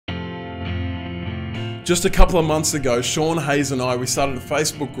Just a couple of months ago, Shawn, Hayes and I, we started a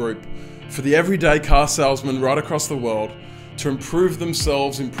Facebook group for the everyday car salesman right across the world to improve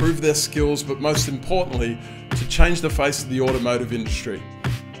themselves, improve their skills, but most importantly, to change the face of the automotive industry,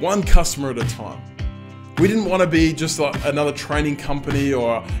 one customer at a time. We didn't want to be just like another training company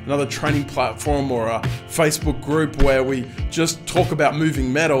or another training platform or a Facebook group where we just talk about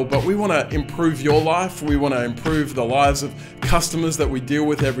moving metal, but we want to improve your life. We want to improve the lives of customers that we deal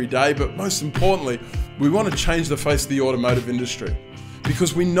with every day, but most importantly, we want to change the face of the automotive industry.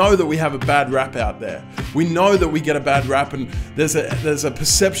 Because we know that we have a bad rap out there. We know that we get a bad rap, and there's a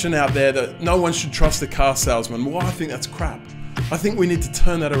perception out there that no one should trust a car salesman. Well, I think that's crap. I think we need to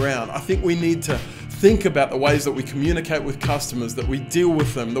turn that around. I think we need to think about the ways that we communicate with customers, that we deal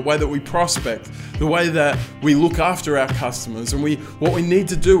with them, the way that we prospect, the way that we look after our customers. And what we need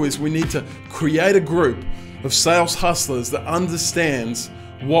to do is we need to create a group of sales hustlers that understands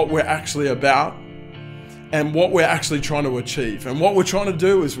what we're actually about and what we're actually trying to achieve. And what we're trying to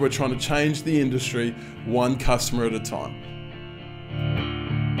do is we're trying to change the industry one customer at a time.